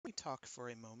talk for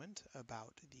a moment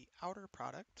about the outer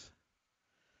product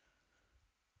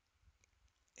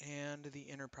and the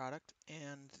inner product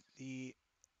and the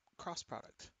cross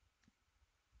product.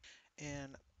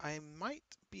 And I might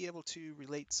be able to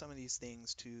relate some of these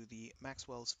things to the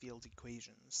Maxwell's field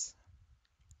equations.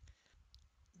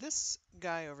 This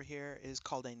guy over here is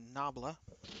called a nabla,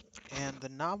 and the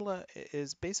nabla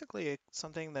is basically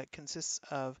something that consists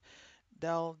of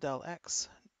del x,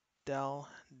 del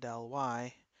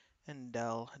y, and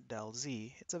del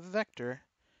z. It's a vector,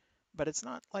 but it's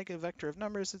not like a vector of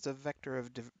numbers, it's a vector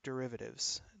of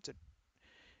derivatives.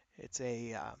 It's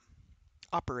a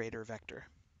operator vector.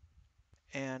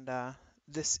 And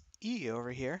this e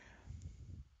over here,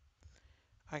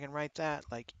 I can write that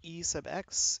like e sub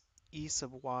x, e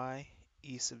sub y,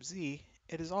 e sub z.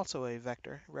 It is also a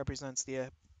vector. It represents the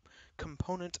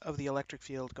component of the electric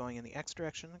field going in the x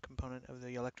direction, the component of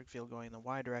the electric field going in the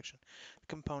y direction, the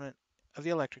component of the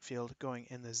electric field going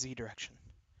in the z direction.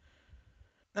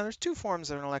 Now there's two forms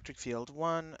of an electric field.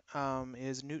 One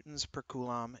is newtons per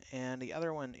coulomb, and the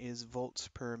other one is volts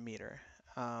per meter.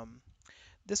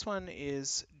 This one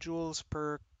is joules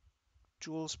per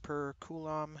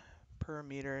coulomb per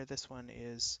meter. This one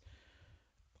is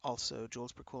also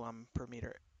joules per coulomb per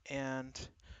meter. And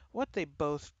what they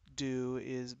both do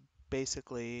is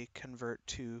basically convert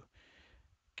to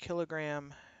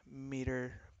kilogram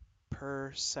meter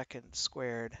per second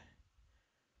squared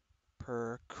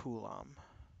per coulomb.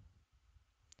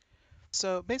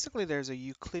 So basically there's a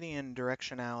Euclidean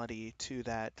directionality to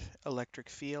that electric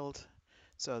field.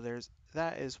 So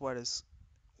that is what is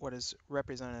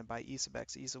represented by e sub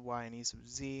x, e sub y, and e sub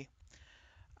z.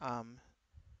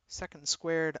 Second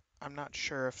squared, I'm not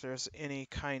sure if there's any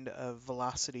kind of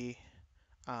velocity,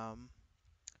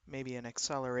 maybe an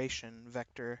acceleration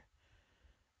vector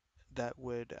that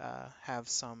would have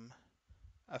some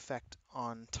effect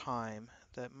on time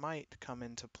that might come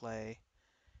into play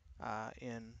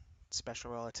in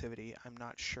special relativity. I'm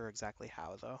not sure exactly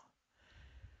how though.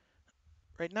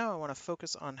 Right now I want to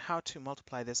focus on how to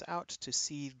multiply this out to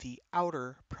see the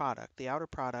outer product. The outer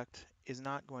product is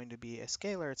not going to be a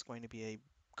scalar, it's going to be a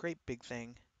great big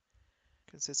thing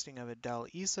consisting of a del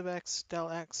e sub x,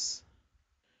 del x,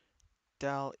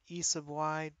 del e sub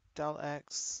y, del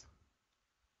x,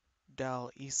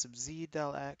 del e sub z,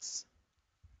 del x,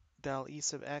 del e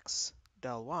sub x,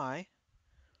 del y,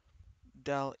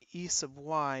 del e sub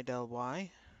y, del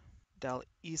y, del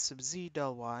e sub z,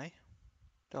 del y,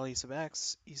 del e sub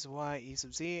x, e sub y, e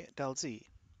sub z, del z.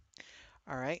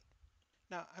 All right.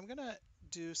 Now I'm going to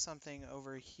do something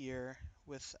over here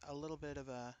with a little bit of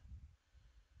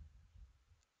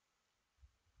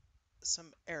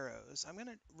some arrows. I'm going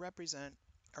to represent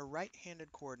a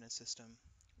right-handed coordinate system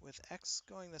with x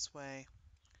going this way,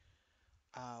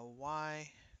 y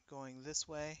going this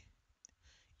way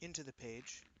into the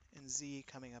page, and z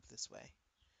coming up this way.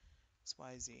 It's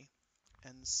y, z.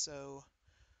 And so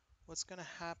what's going to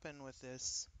happen with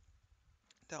this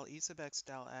del e sub x,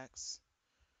 del x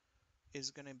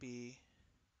is going to be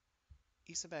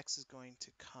e sub x is going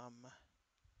to come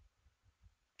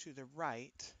to the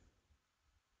right,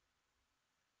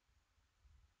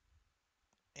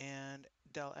 and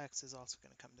del x is also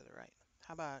going to come to the right.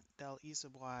 How about del e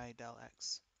sub y, del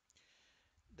x?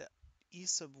 The e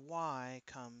sub y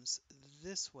comes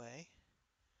this way,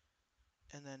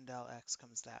 and then del x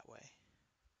comes that way.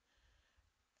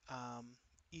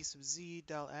 E sub z,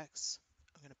 del x,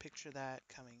 I'm going to picture that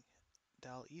coming,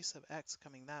 del e sub x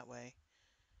coming that way,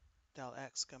 del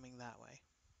x coming that way.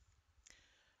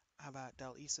 How about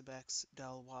del e sub x,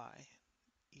 del y?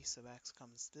 E sub x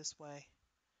comes this way,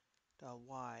 del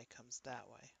y comes that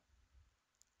way.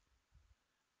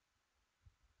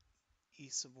 E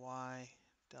sub y,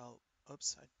 del,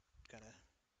 oops, I gotta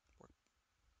work,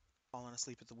 falling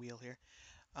asleep at the wheel here.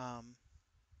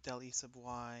 Del e sub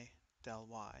y, del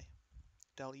y.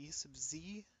 Del e sub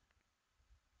z,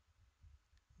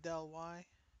 del y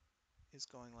is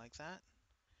going like that,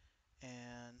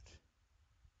 and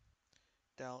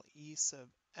del e sub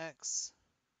x,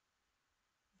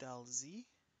 del z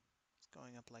is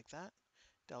going up like that.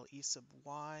 Del e sub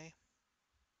y,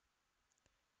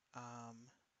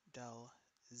 del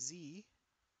z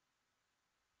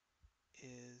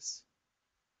is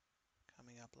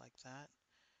coming up like that.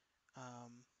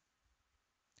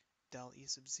 Del e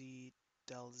sub z,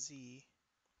 del z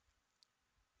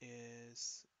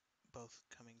is both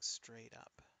coming straight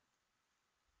up.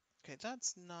 Okay,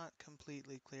 that's not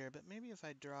completely clear, but maybe if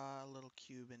I draw a little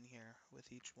cube in here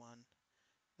with each one,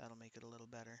 that'll make it a little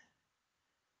better.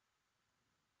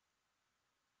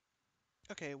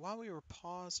 Okay, while we were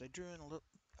paused, I drew in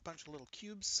a bunch of little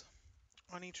cubes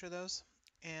on each of those.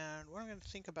 And what I'm going to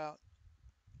think about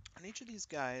on each of these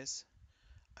guys,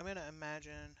 I'm going to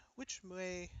imagine which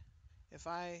way, if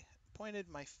I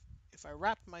if I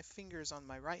wrapped my fingers on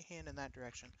my right hand in that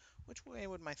direction, which way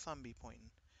would my thumb be pointing?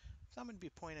 Thumb would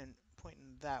be pointing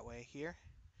that way here,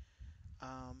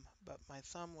 but my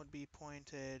thumb would be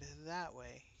pointed that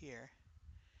way here.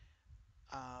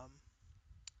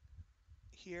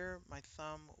 Here, my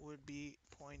thumb would be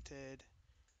pointed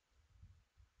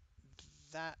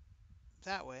that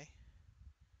way.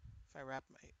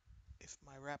 If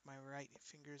I wrap my right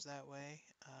fingers that way,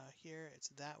 here it's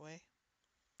that way,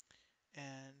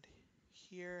 and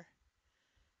here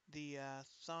the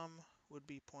thumb would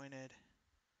be pointed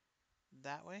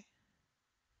that way.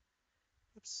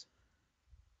 Oops.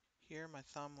 Here my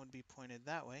thumb would be pointed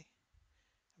that way.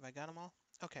 Have I got them all?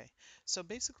 Okay. So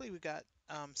basically we got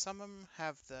some of them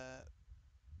have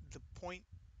the point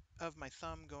of my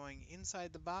thumb going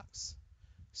inside the box.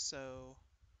 So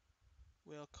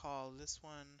we'll call this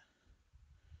one,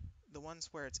 the ones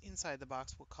where it's inside the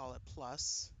box, we'll call it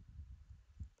plus.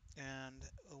 And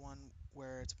the one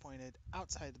where it's pointed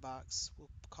outside the box, we'll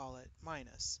call it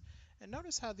minus. And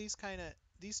notice how these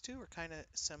two are kind of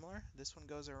similar. This one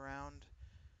goes around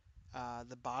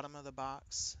the bottom of the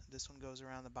box. This one goes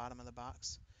around the bottom of the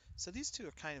box. So these two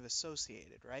are kind of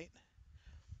associated, right?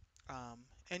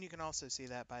 And you can also see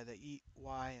that by the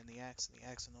y and the x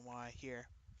and the y here.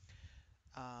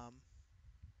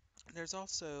 There's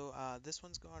also this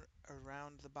one's going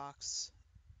around the box,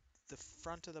 the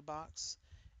front of the box,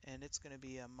 and it's going to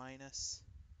be a minus.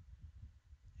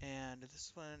 And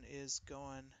this one is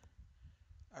going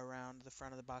around the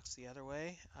front of the box the other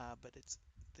way, but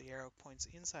the arrow points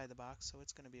inside the box, so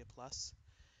it's going to be a plus.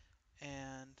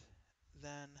 And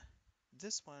then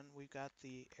this one, we've got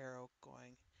the arrow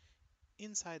going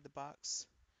inside the box.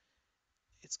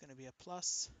 It's going to be a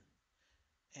plus.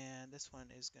 And this one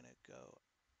is going to go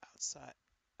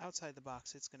outside the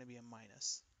box. It's going to be a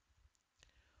minus.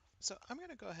 So I'm going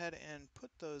to go ahead and put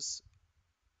those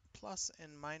plus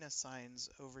and minus signs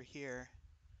over here.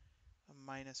 A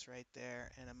minus right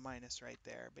there and a minus right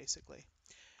there, basically.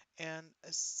 And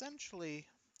essentially,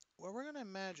 what we're going to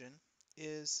imagine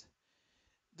is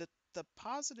that the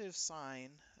positive sign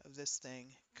of this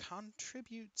thing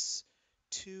contributes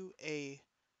to a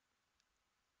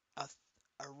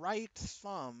right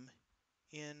thumb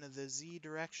in the z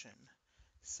direction.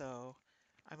 So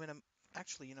I'm going to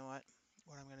actually, you know what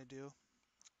I'm going to do?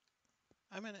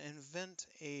 I'm going to invent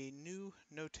a new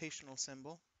notational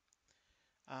symbol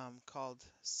called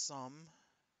sum,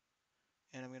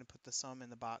 and I'm going to put the sum in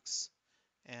the box.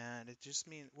 And it just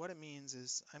means, what it means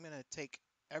is I'm going to take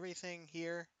everything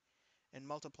here and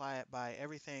multiply it by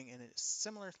everything in a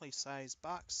similarly sized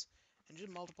box, and just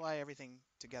multiply everything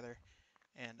together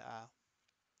and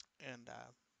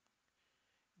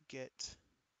get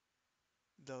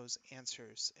those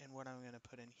answers. And what I'm going to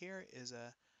put in here is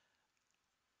a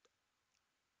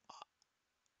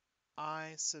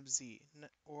I sub z,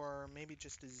 or maybe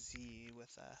just a z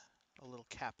with a little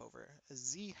cap over it. A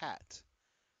z hat,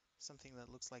 something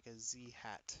that looks like a z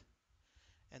hat.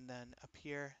 And then up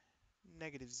here,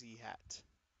 negative z hat.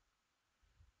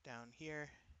 Down here,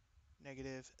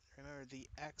 negative, remember the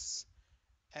x,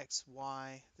 x,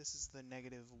 y, this is the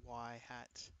negative y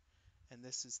hat, and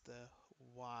this is the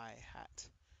y hat.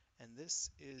 And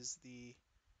this is the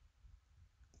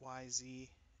yz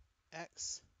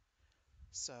x.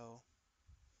 So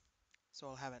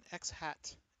I'll have an x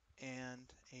hat and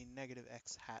a negative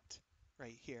x hat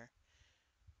right here.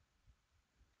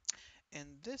 And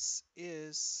this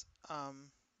is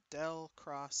del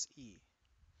cross E.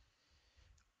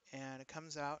 And it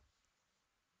comes out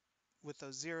with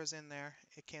those zeros in there.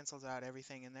 It cancels out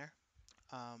everything in there.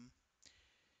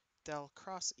 Del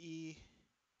cross E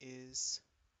is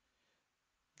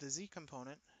the z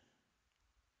component,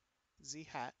 z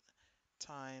hat,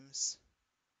 times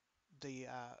the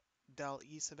del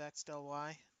E sub x del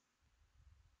y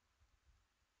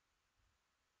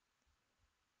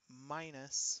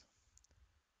minus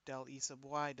del E sub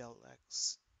y del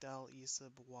x, del E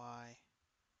sub y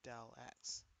del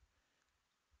x.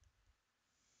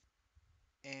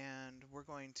 And we're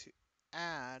going to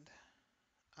add,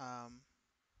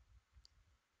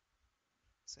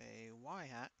 say, y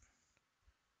hat,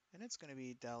 and it's going to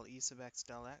be del E sub x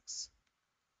del x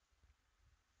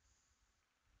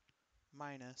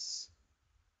minus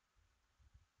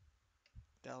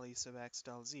del E sub x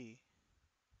del z.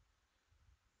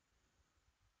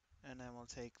 And then we'll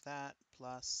take that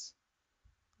plus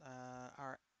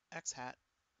our x hat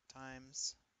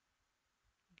times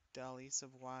del E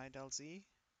sub y del z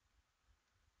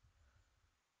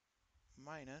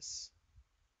minus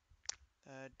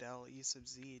del E sub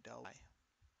z del y.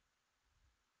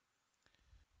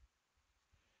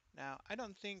 Now, I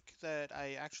don't think that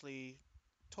I actually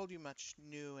told you much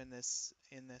new in this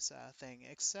thing,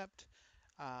 except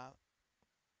uh,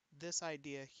 this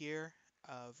idea here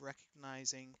of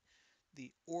recognizing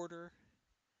the order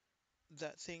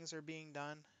that things are being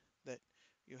done. That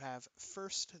you have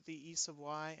first the E sub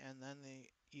y and then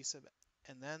the E sub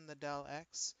and then the del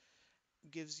x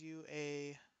gives you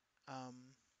a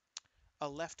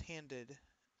left-handed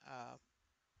uh,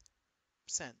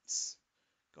 sense.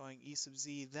 Going E sub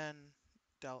z then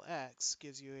del x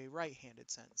gives you a right-handed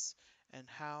sense, and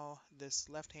how this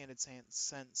left-handed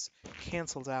sense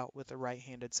cancels out with the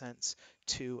right-handed sense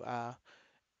to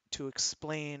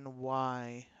explain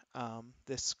why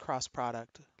this cross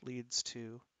product leads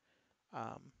to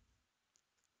um,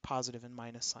 positive and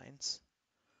minus signs.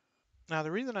 Now,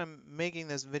 the reason I'm making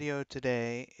this video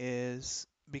today is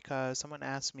because someone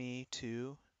asked me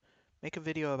to make a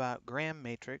video about Graham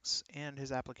matrix and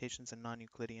his applications in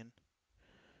non-Euclidean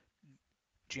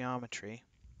geometry.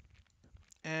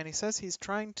 And he says he's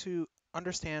trying to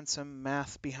understand some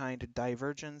math behind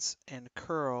divergence and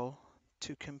curl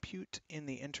to compute in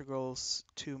the integrals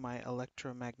to my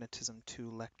electromagnetism 2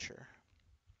 lecture.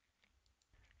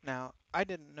 Now, I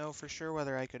didn't know for sure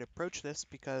whether I could approach this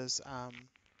because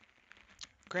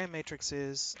Graham matrix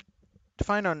is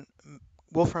defined on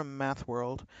Wolfram Math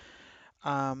World,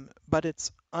 but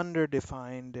it's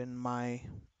underdefined in my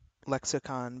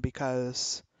lexicon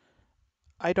because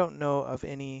I don't know of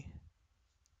any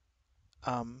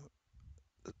um,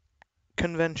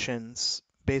 conventions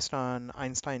based on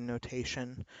Einstein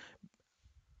notation,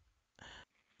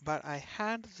 but I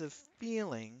had the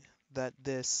feeling that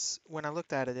this, when I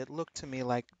looked at it, it looked to me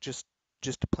like just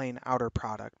a plain outer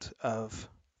product of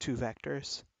two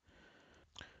vectors.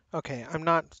 Okay,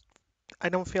 I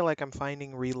don't feel like I'm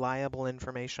finding reliable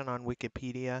information on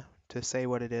Wikipedia to say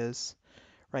what it is.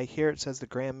 Right here it says the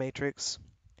Graham matrix.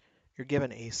 You're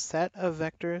given a set of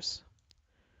vectors,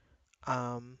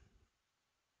 and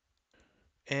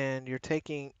you're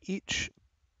taking each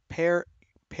pair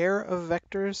of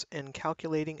vectors and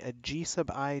calculating a g sub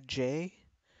ij.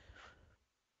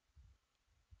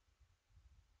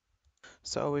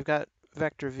 So we've got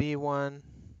vector v1,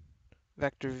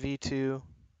 vector v2,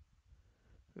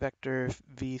 vector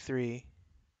v3,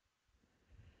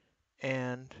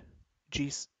 and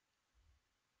g.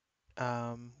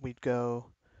 We'd go.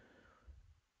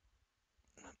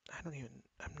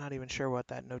 I'm not even sure what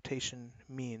that notation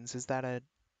means. Is that a?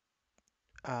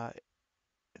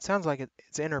 It sounds like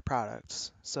it's inner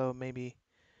products. So maybe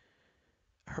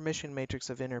Hermitian matrix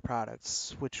of inner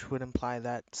products, which would imply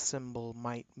that symbol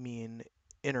might mean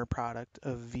inner product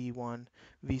of v1,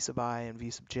 v sub I, and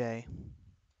v sub j.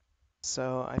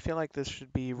 So I feel like this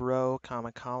should be row,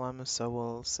 comma, column. So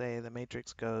we'll say the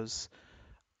matrix goes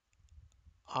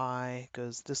I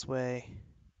goes this way,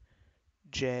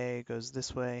 j goes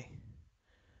this way,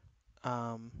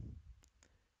 v1,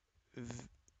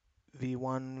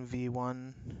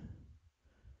 v1,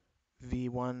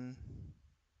 v1,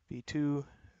 v2,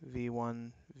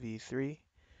 v1, v3,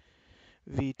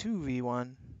 v2,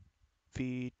 v1,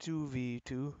 v2,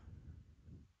 v2,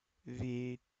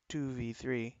 v2,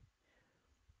 v3,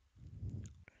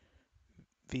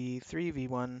 v3,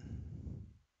 v1,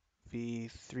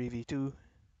 v3, v2,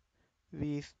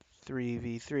 v3,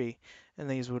 v3, and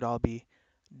these would all be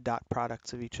dot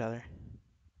products of each other.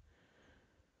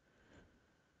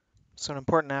 So an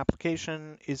important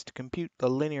application is to compute the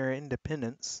linear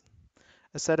independence.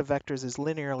 A set of vectors is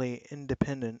linearly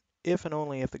independent if and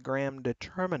only if the Graham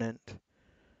determinant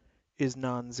is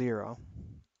non-zero.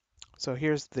 So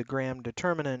here's the Graham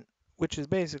determinant, which is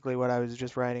basically what I was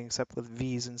just writing except with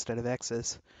v's instead of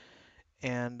x's.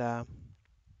 And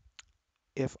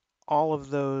if all of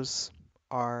those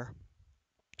are,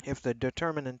 if the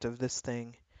determinant of this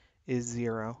thing is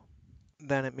 0,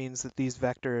 then it means that these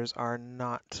vectors are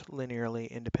not linearly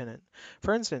independent.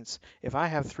 For instance, if I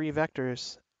have three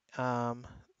vectors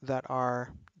that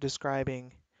are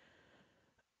describing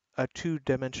a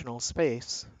two-dimensional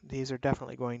space, these are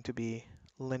definitely going to be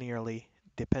linearly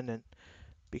dependent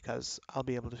because I'll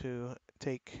be able to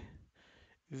take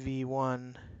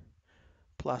v1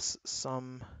 plus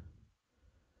some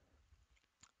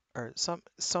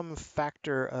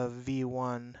factor of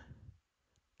v1,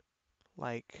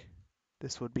 like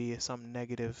this would be some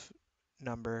negative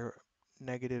number,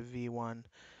 negative v1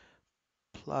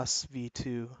 plus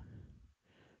v2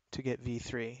 to get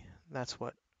v3. That's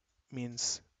what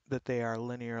means that they are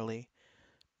linearly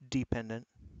dependent,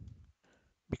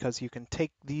 because you can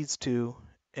take these two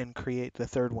and create the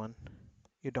third one.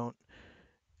 You don't,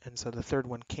 and so the third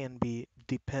one can be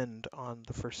depend on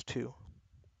the first two.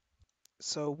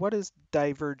 So what is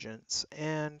divergence?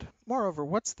 And moreover,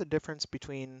 what's the difference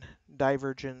between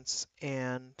divergence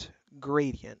and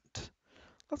gradient?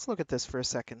 Let's look at this for a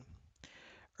second.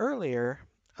 Earlier,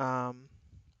 I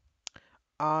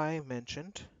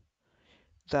mentioned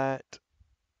that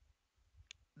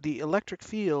the electric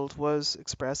field was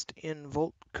expressed in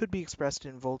could be expressed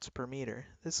in volts per meter.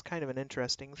 This is kind of an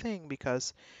interesting thing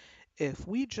because if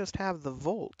we just have the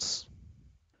volts,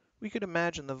 we could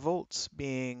imagine the volts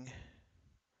being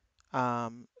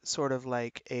sort of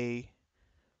like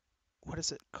what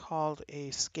is it called? A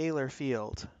scalar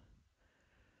field.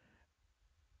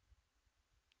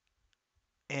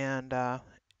 And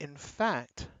in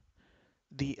fact,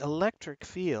 the electric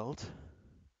field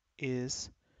is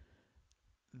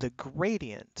the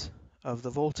gradient of the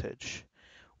voltage,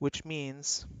 which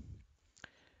means,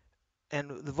 and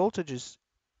the voltage is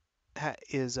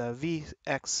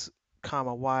Vx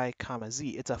comma y comma z.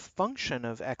 It's a function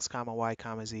of x comma y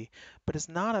comma z, but it's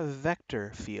not a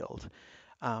vector field.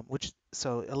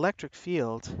 So electric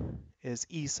field is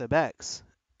E sub x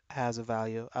has a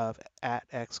value of at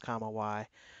x comma y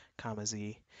comma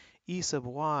z. E sub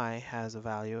y has a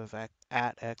value of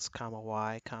at x comma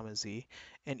y comma z,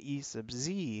 and E sub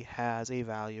z has a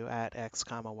value at x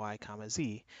comma y comma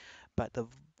z. But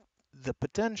the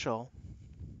potential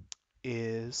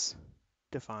is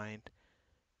defined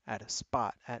at a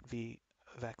spot at v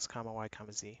of x comma y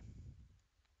comma z.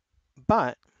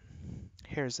 But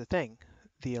here's the thing.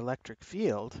 The electric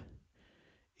field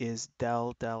is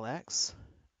del del x,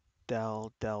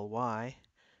 del del y,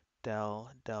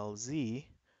 del z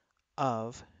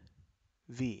of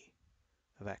v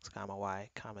of x comma y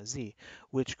comma z,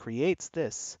 which creates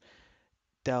this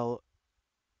del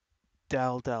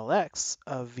del x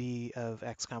of v of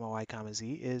x comma y comma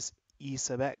z is e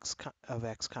sub x of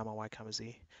x comma y comma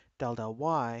z. Del del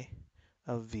y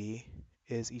of v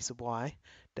is e sub y.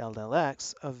 Del del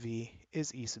x of v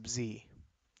is e sub z.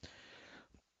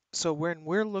 So when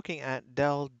we're looking at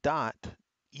del dot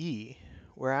e,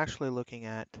 we're actually looking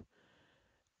at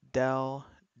del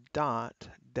dot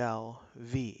del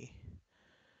v,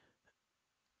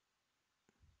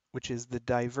 which is the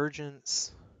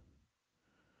divergence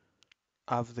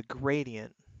of the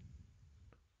gradient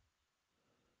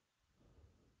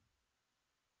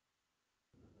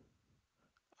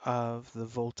of the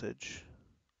voltage.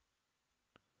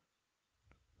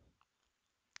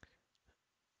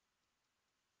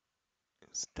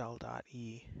 It's del dot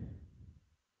E.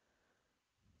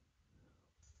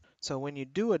 So when you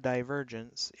do a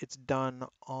divergence, it's done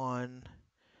on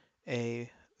a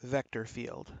vector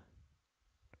field.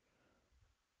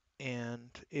 And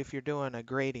if you're doing a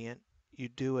gradient, you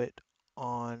do it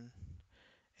on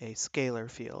a scalar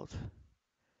field.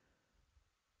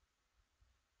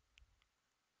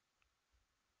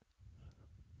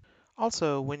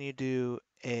 Also, when you do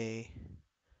a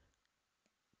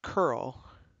curl,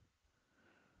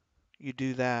 you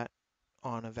do that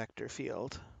on a vector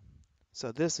field.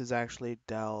 So this is actually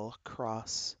del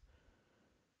cross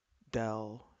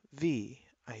del V,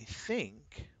 I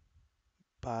think,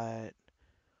 but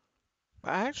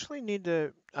I actually need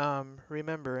to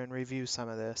remember and review some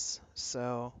of this.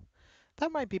 So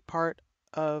that might be part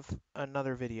of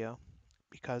another video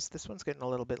because this one's getting a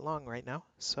little bit long right now.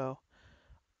 So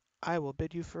I will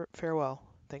bid you farewell.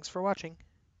 Thanks for watching.